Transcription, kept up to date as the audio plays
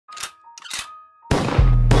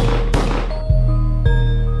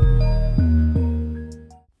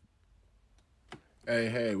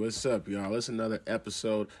Hey, what's up, y'all? It's another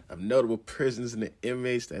episode of Notable Prisons and the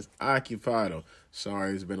Inmates that's occupied them.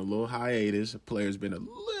 Sorry, it's been a little hiatus. The player's been a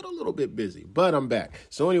little bit busy, but I'm back.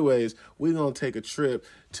 So anyways, we're going to take a trip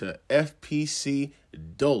to FPC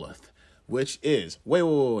Duluth, which is,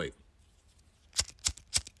 wait.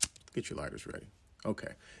 Get your lighters ready.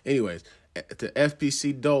 Okay. Anyways, to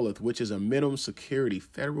FPC Duluth, which is a minimum security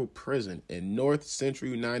federal prison in north central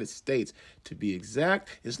United States. To be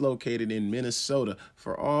exact, it's located in Minnesota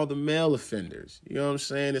for all the male offenders. You know what I'm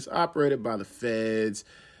saying? It's operated by the feds.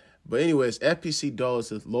 But anyways, FPC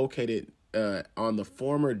Duluth is located on the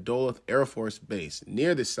former Duluth Air Force Base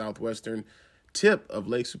near the southwestern tip of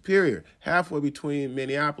Lake Superior, halfway between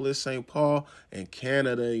Minneapolis, St. Paul, and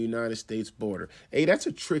Canada, United States border. Hey, that's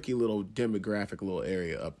a tricky little demographic little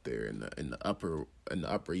area up there in the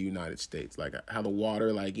upper United States. Like how the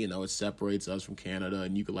water, it separates us from Canada,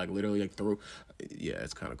 and you could literally through. Yeah,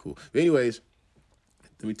 it's kind of cool. But anyways,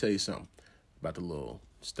 let me tell you something about the little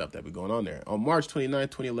stuff that be going on there. On March 29,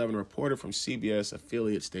 2011, a reporter from CBS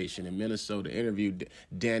affiliate station in Minnesota interviewed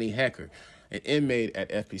Danny Hecker, an inmate at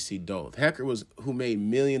FPC Duluth. Hecker, who made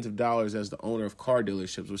millions of dollars as the owner of car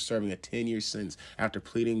dealerships, was serving a 10-year sentence after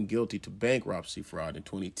pleading guilty to bankruptcy fraud in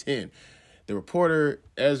 2010. The reporter,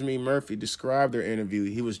 Esme Murphy, described their interview.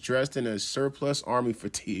 He was dressed in a surplus army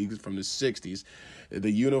fatigues from the 60s,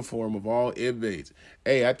 the uniform of all inmates.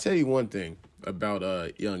 Hey, I tell you one thing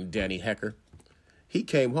about young Danny Hecker. He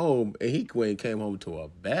came home, and he came home to a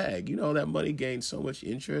bag. You know, that money gained so much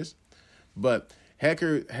interest. But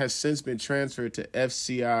Hecker has since been transferred to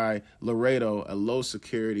FCI Laredo, a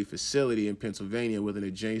low-security facility in Pennsylvania with an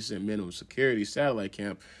adjacent minimum security satellite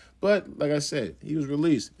camp. But, like I said, he was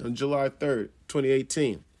released on July 3rd,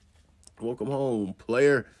 2018. Welcome home,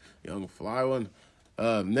 player, young fly one.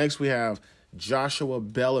 Next, we have Joshua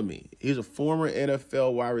Bellamy. He's a former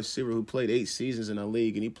NFL wide receiver who played 8 seasons in the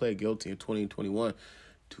league, and he pled guilty in 2021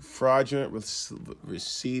 to fraudulent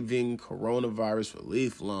receiving coronavirus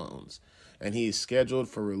relief loans. And he is scheduled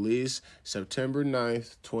for release September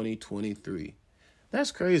 9th, 2023.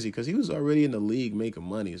 That's crazy because he was already in the league making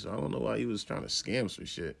money, so I don't know why he was trying to scam some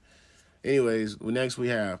shit. Anyways, next we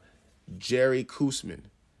have Jerry Koosman.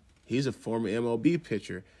 He's a former MLB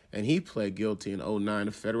pitcher, and he pled guilty in 2009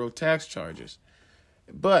 to federal tax charges.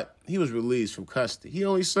 But he was released from custody. He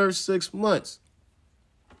only served 6 months.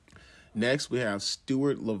 Next, we have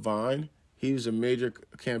Stuart Levine. He was a major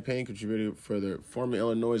campaign contributor for the former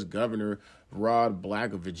Illinois governor, Rod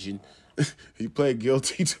Blagojevich. He pled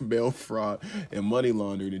guilty to mail fraud and money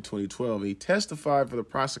laundering in 2012. He testified for the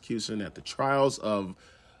prosecution at the trials of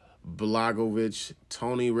Blagojevich,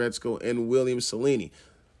 Tony Retzko, and William Cellini.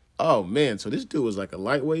 Oh, man, so this dude was like a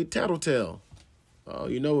lightweight tattletale. Oh,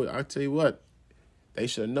 you know what? I tell you what, they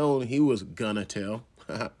should have known he was gonna tell.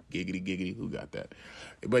 Giggity, who got that?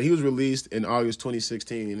 But he was released in August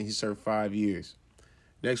 2016, and he served 5 years.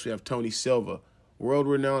 Next, we have Tony Silva,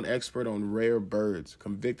 world-renowned expert on rare birds,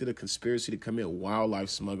 convicted of conspiracy to commit wildlife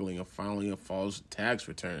smuggling and filing a false tax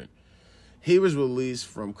return. He was released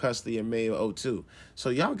from custody in May of 2002. So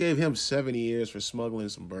y'all gave him 70 years for smuggling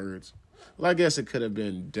some birds. Well, I guess it could have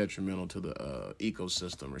been detrimental to the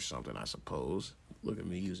ecosystem or something, I suppose. Look at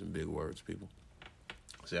me using big words, people.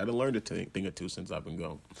 See, I done learned a thing or two since I've been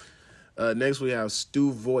gone. Next, we have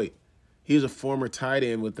Stu Voigt. He's a former tight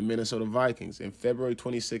end with the Minnesota Vikings. In February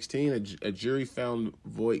 2016, a jury found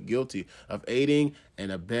Voigt guilty of aiding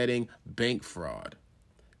and abetting bank fraud.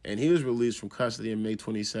 And he was released from custody in May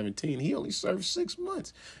 2017. He only served 6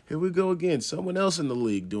 months. Here we go again. Someone else in the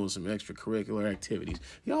league doing some extracurricular activities.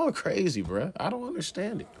 Y'all are crazy, bruh. I don't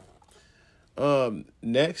understand it.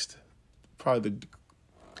 Next, probably the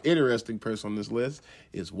interesting person on this list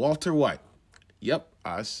is Walter White. Yep,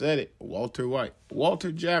 I said it. Walter White.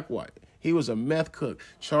 Walter Jack White. He was a meth cook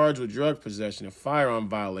charged with drug possession and firearm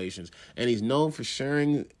violations, and he's known for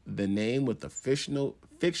sharing the name with the fictional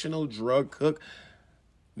drug cook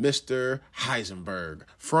Mr. Heisenberg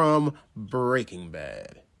from Breaking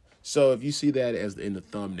Bad. So if you see that as in the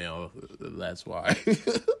thumbnail, that's why.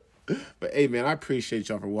 But hey, man, I appreciate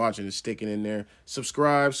y'all for watching and sticking in there.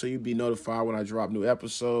 Subscribe so you'll be notified when I drop new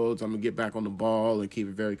episodes. I'm going to get back on the ball and keep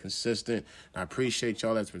it very consistent. I appreciate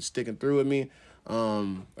y'all that's been sticking through with me.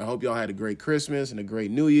 I hope y'all had a great Christmas and a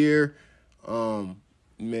great New Year. Man,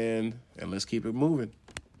 and let's keep it moving.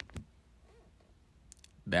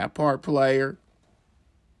 That part, player.